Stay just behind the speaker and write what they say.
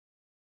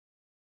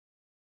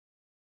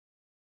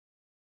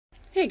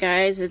Hey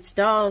guys, it's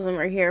Dolls and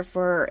we're here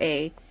for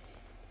a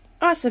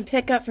awesome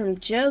pickup from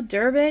Joe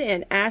Durbin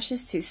and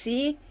Ashes to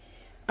See.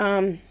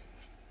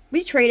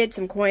 We traded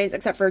some coins,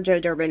 except for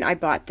Joe Durbin. I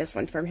bought this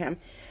one from him.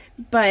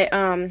 But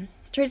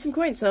traded some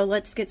coins, so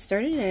let's get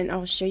started and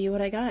I'll show you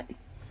what I got.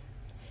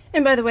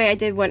 And by the way, I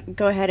did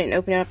go ahead and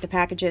open up the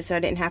packages so I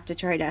didn't have to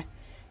try to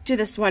do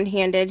this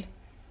one-handed.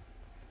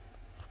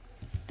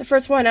 The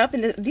first one up,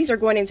 and these are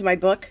going into my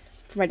book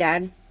for my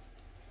dad.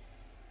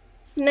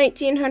 It's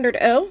 1900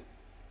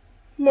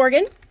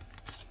 Morgan.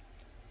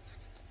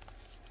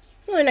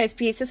 Really nice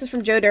piece. This is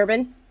from Joe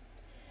Durbin.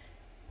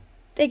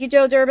 Thank you,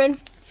 Joe Durbin.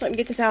 Let me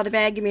get this out of the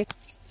bag. Give me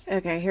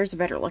okay, here's a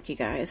better look, you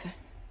guys.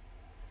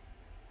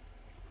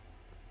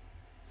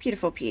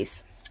 Beautiful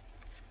piece.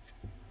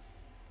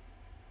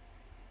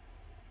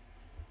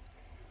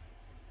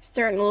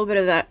 Starting a little bit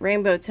of that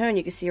rainbow tone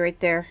you can see right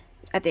there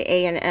at the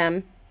A and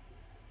M.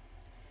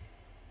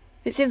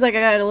 It seems like I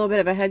got a little bit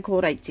of a head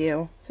cold. I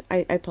do.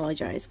 I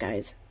apologize,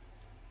 guys.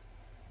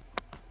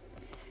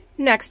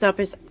 Next up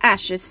is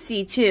Ashes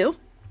C2.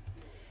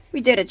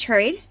 We did a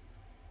trade,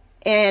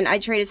 and I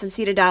traded some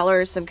seeded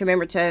dollars, some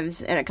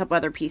commemoratives, and a couple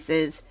other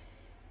pieces.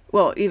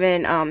 Well,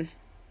 even,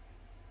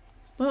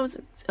 what was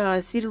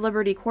it? Seeded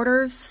Liberty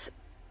quarters.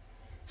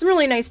 Some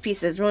really nice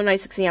pieces, really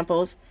nice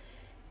examples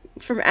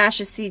from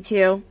Ashes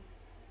C2.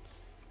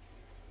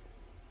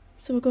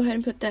 So we'll go ahead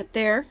and put that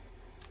there.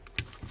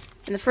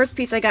 And the first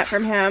piece I got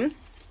from him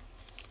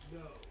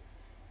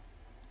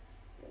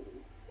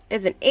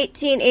is an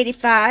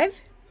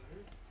 1885.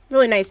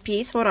 Really nice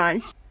piece. Hold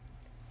on.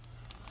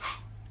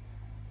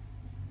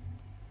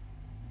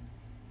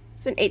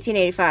 It's an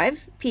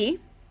 1885 P.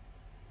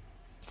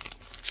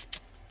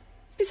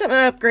 Be something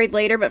I'll upgrade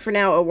later, but for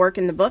now it'll work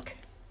in the book.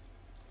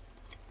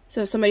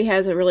 So if somebody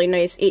has a really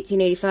nice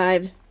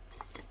 1885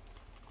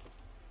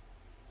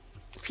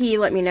 P,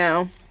 let me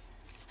know.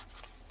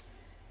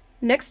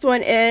 Next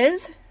one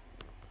is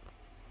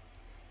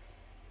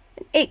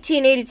an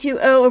 1882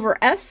 O over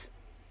S.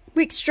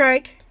 Weak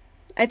strike.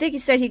 I think he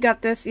said he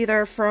got this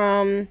either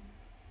from,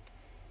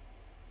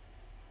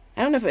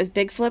 I don't know if it was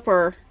Big Flip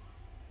or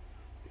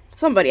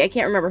somebody. I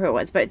can't remember who it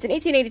was, but it's an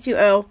 1882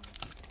 O.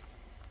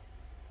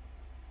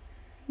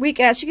 Weak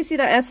S. You can see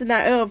that S and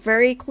that O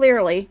very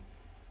clearly.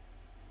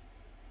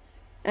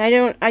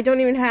 And I don't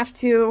even have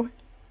to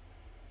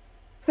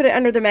put it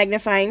under the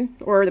magnifying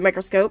or the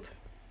microscope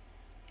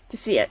to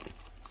see it.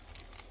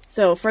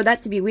 So for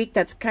that to be weak,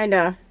 that's kind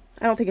of,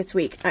 I don't think it's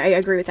weak. I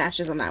agree with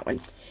Ashes on that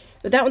one.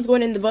 But that one's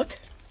going in the book.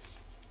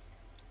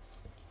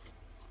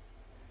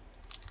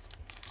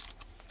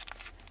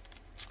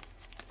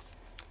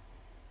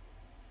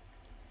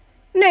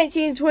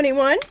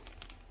 $19.21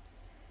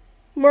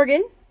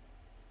 Morgan.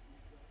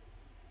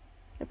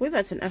 I believe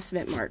that's an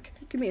estimate mark.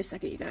 Give me a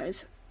second, you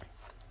guys.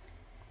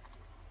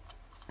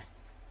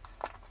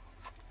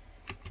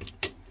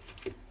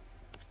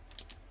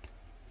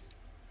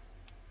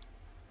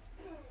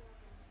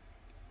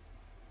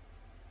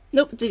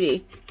 Nope, it's a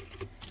D.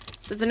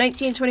 So it's a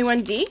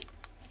 1921 D.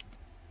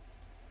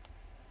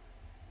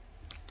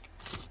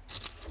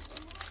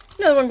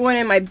 Another one going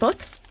in my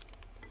book.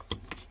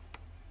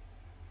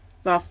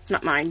 Well,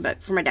 not mine, but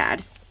for my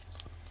dad.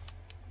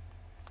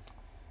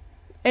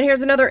 And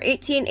here's another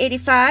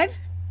 1885.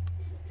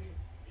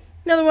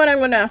 Another one I'm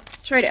going to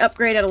try to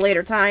upgrade at a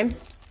later time.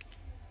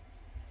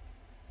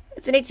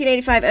 It's an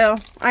 1885 L.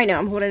 I know,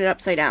 I'm holding it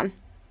upside down.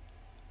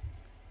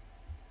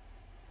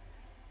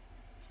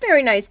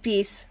 Very nice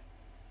piece.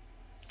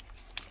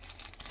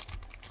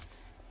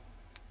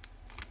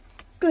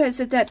 Let's go ahead and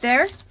set that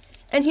there.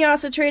 And he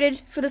also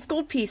traded for this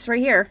gold piece right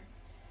here.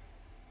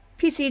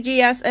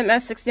 PCGS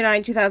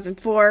MS69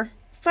 2004.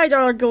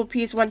 $5 gold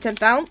piece,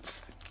 1/10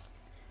 ounce.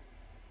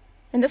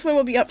 And this one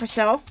will be up for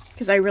sale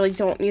because I really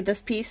don't need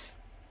this piece.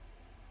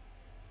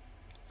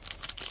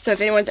 So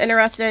if anyone's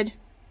interested,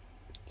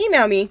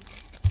 email me.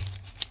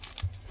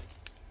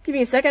 Give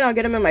me a second, I'll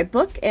get them in my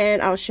book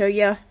and I'll show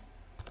you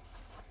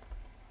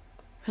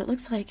what it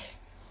looks like.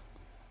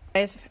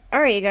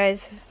 Alright, you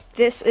guys,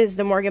 this is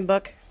the Morgan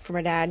book for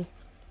my dad.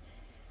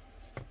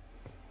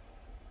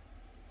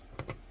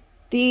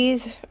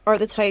 These are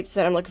the types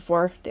that I'm looking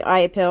for. The eye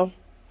appeal.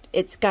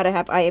 It's got to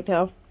have eye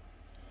appeal.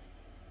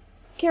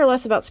 Care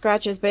less about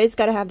scratches, but it's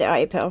got to have the eye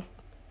appeal.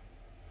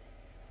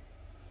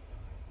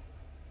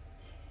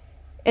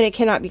 And it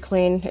cannot be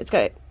clean. It's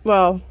got,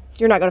 well,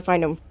 you're not going to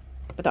find them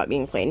without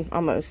being clean,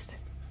 almost.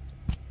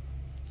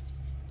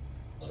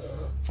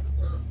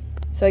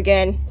 So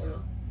again,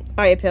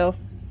 eye appeal.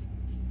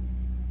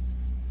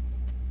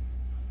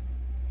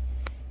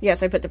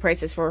 Yes, I put the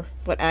prices for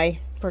what I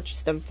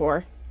purchased them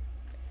for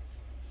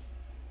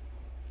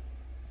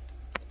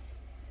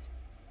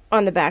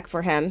on the back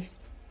for him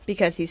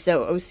because he's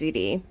so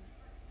OCD.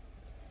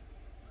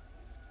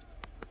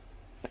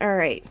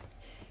 Alright,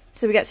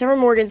 so we got several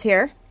Morgans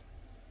here.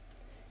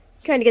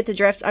 Kind of get the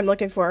drift. I'm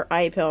looking for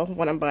eye appeal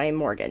when I'm buying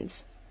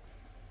Morgans.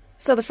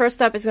 So the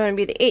first up is going to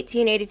be the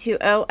 1882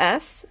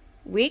 OS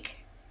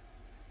week.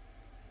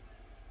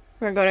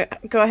 We're going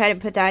to go ahead and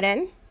put that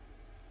in.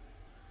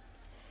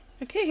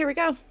 Okay, here we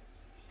go.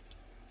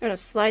 I'm going to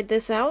slide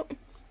this out.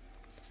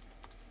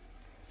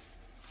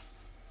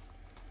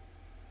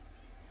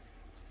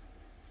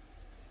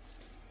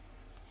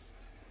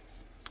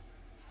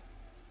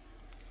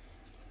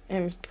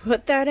 And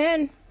put that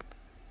in.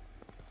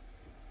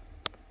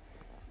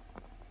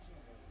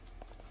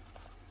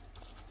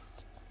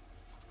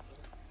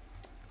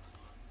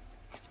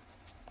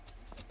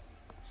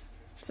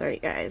 Sorry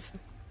guys.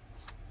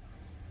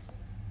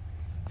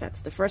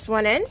 That's the first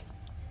one in,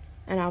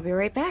 and I'll be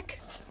right back.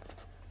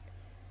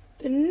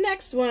 The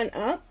next one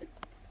up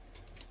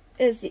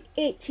is the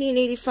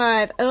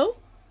 1885 O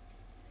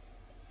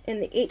and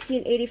the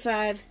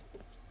 1885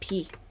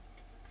 P.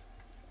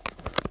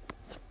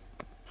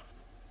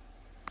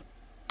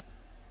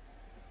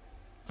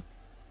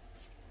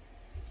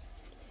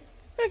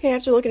 Okay,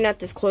 after looking at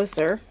this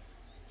closer,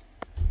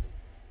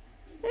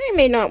 I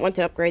may not want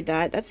to upgrade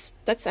that.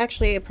 That's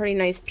actually a pretty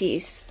nice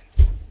piece.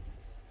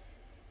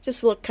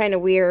 Just look kind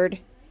of weird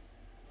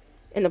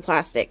in the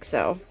plastic,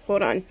 so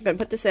hold on. I'm going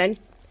to put this in.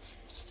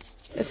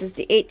 This is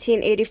the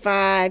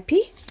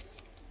 1885P.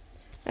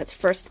 That's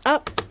first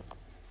up.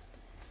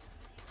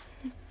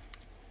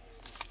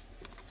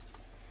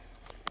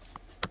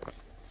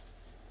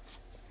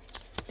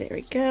 There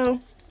we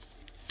go.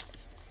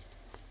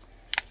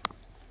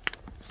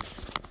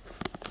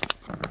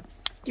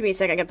 Give me a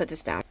second, I gotta put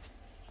this down.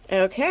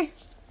 Okay.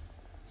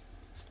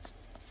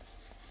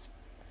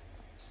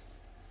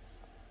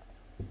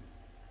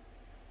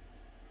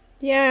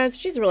 Yeah,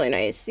 she's really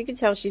nice. You can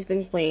tell she's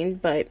been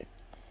cleaned, but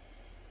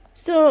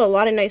still a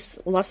lot of nice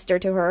luster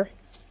to her.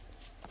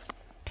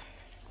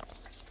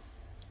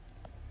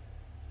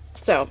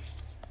 So,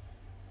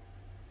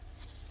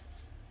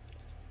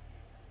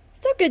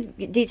 still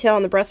good detail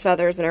on the breast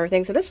feathers and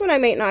everything. So this one I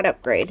might not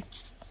upgrade.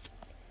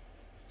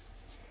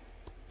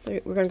 We're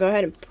going to go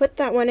ahead and put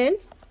that one in.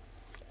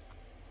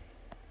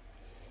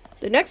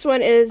 The next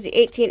one is the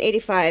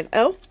 1885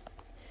 O.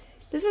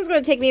 This one's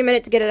going to take me a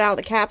minute to get it out of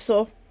the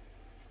capsule.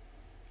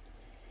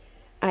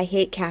 I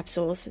hate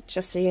capsules,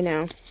 just so you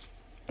know.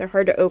 They're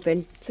hard to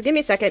open. So give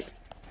me a second.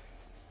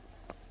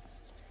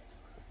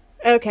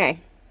 Okay.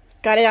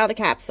 Got it out of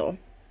the capsule.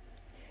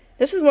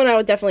 This is one I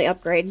would definitely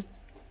upgrade.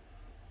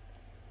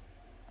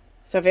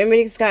 So if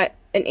anybody's got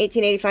an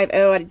 1885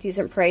 O at a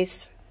decent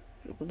price,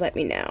 let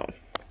me know.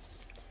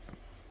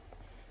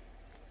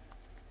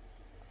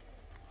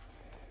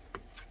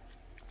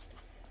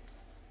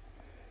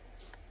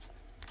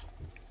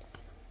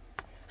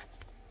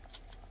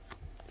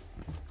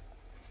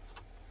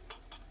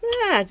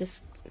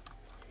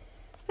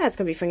 That's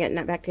gonna be fun getting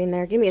that back in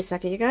there. Give me a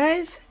second, you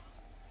guys.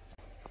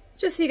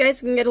 Just so you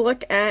guys can get a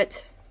look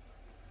at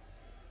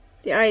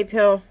the eye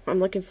pill I'm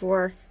looking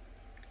for.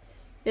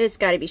 It's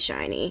got to be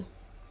shiny.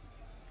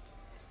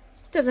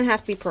 It doesn't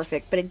have to be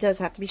perfect, but it does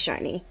have to be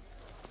shiny.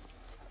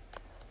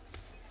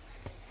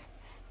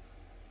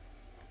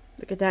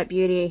 Look at that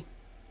beauty.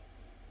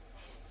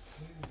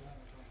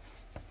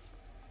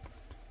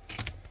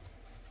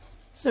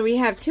 So we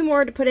have two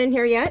more to put in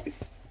here yet.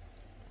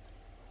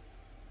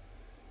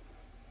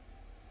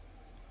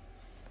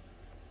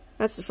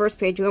 That's the first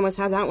page. You almost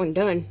have that one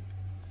done.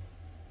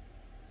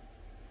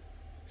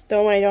 The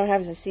only one I don't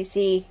have is a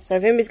CC. So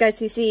if anybody's got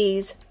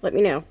CCs, let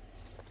me know.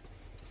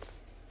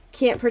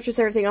 Can't purchase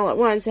everything all at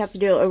once. I have to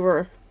do it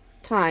over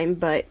time.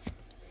 But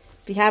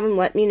if you have them,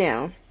 let me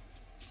know.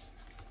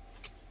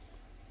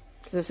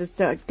 Because this is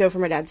to go for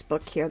my dad's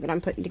book here that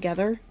I'm putting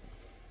together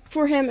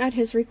for him at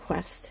his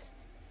request.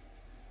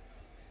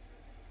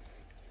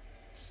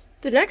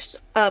 The next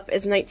up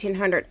is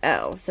 1900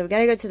 O. So we got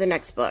to go to the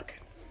next book.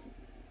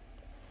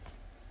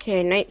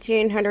 Okay,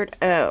 1900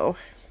 O.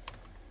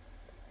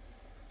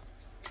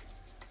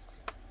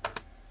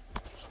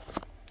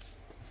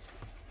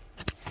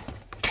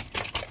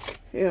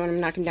 Ooh, and I'm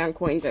knocking down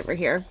coins over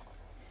here.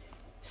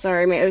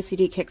 Sorry, my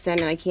OCD kicks in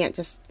and I can't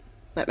just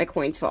let my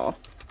coins fall.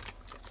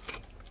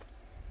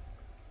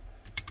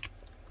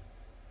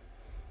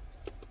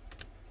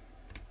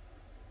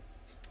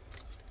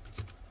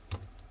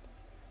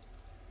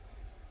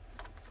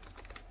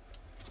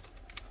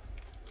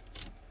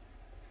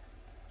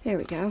 There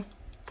we go.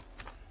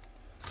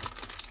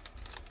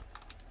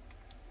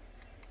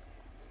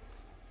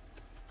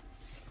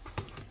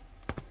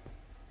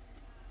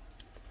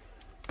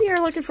 We are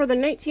looking for the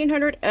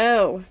 1900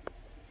 O.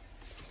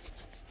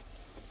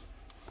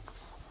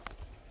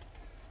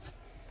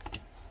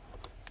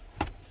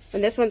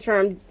 And this one's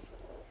from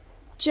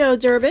Joe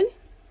Durbin.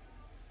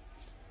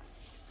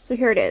 So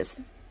here it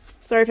is.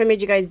 Sorry if I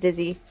made you guys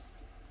dizzy.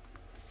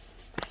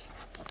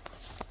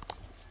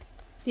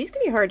 These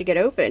can be hard to get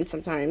open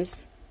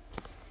sometimes.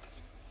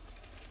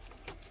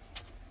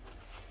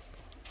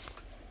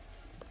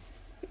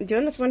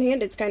 Doing this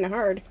one-handed is kind of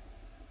hard.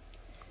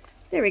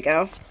 There we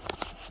go.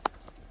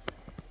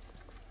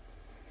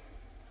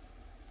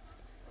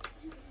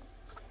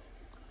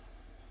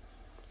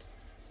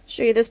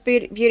 Show you this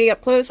beauty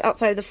up close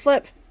outside of the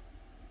flip.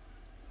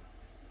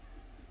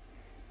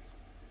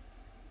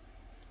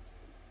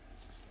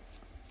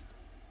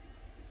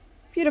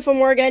 Beautiful,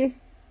 Morgan.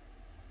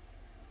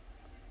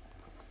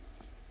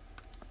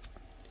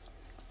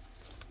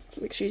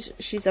 think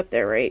she's up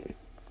there, right?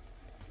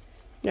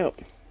 Nope.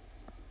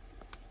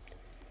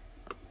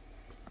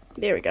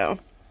 There we go.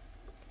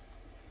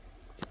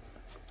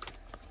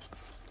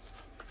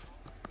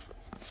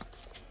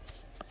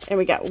 And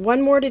we got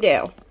one more to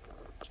do.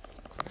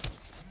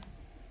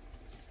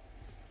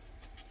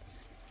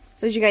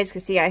 So as you guys can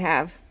see, I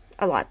have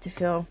a lot to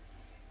fill.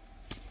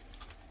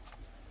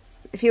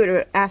 If he would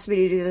have asked me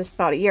to do this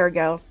about a year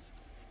ago,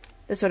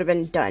 this would have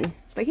been done.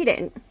 But he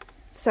didn't.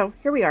 So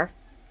here we are.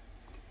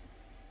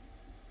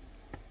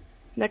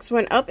 Next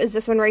one up is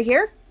this one right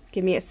here.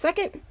 Give me a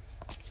second.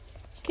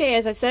 Okay,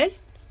 as I said,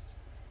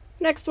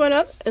 next one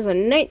up is a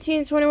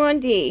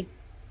 1921D.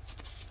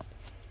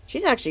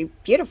 She's actually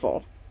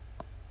beautiful.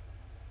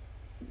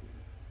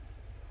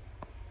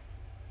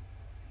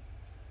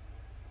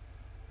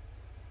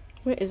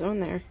 What is on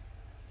there?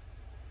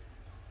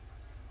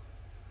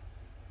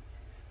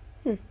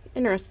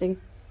 Interesting.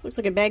 Looks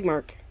like a bag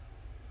mark.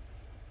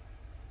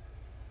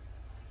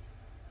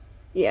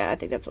 Yeah, I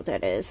think that's what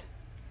that is.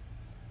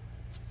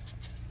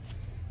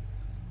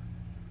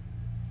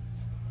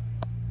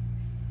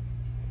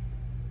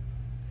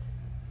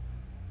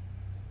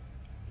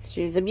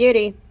 She's a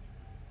beauty.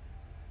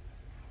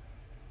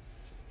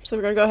 So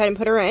we're going to go ahead and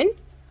put her in.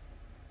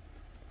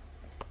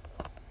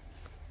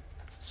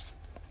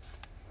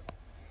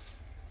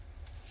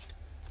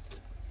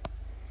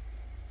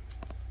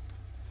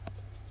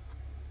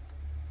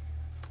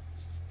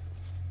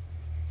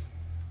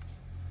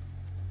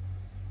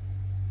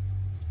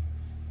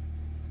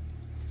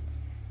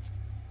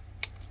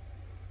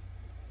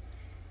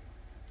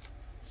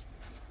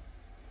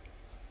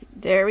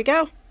 There we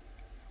go.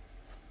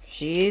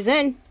 She's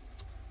in.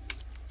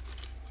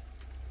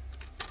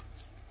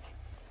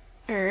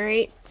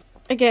 Alright.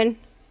 Again,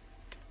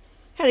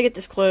 had to get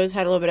this closed.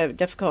 Had a little bit of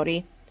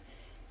difficulty.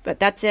 But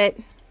that's it.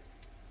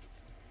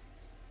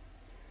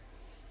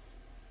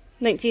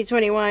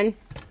 1921.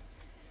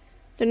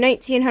 The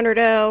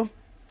 1900.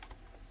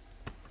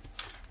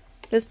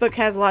 This book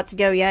has a lot to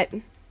go yet.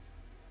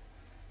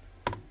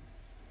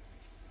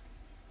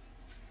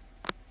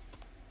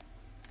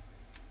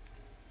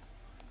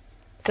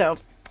 So,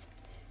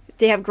 if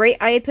they have great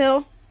eye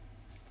appeal,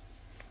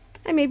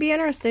 I may be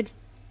interested.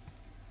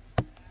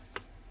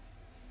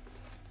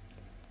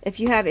 If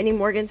you have any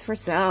Morgans for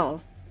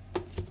sale.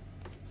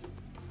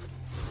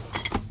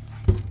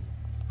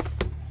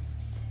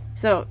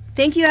 So,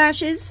 thank you,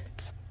 Ashes.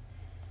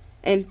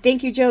 And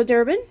thank you, Joe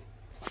Durbin,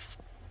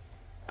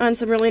 on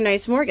some really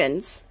nice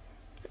Morgans.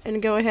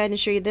 And go ahead and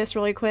show you this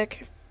really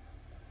quick.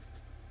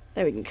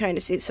 That we can kind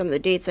of see some of the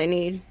dates I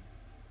need.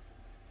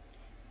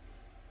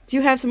 Do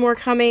have some more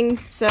coming,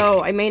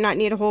 so I may not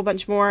need a whole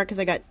bunch more because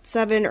I got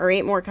 7 or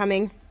 8 more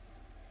coming.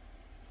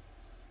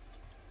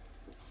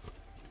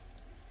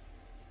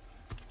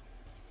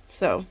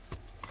 So,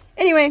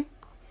 anyway,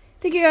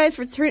 thank you guys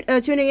for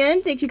tuning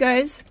in. Thank you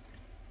guys.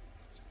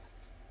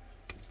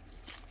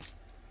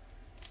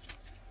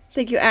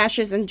 Thank you,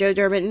 Ashes and Joe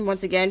Durbin,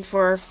 once again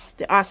for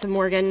the awesome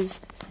Morgans.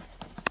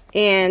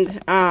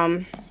 And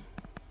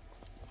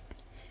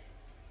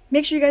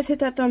make sure you guys hit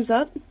that thumbs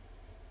up.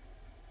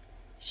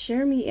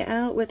 Share me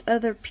out with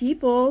other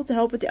people to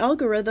help with the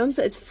algorithms.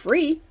 It's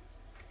free.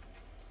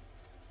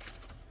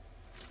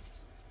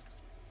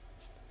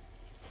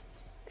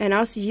 And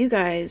I'll see you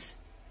guys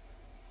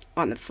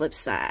on the flip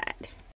side.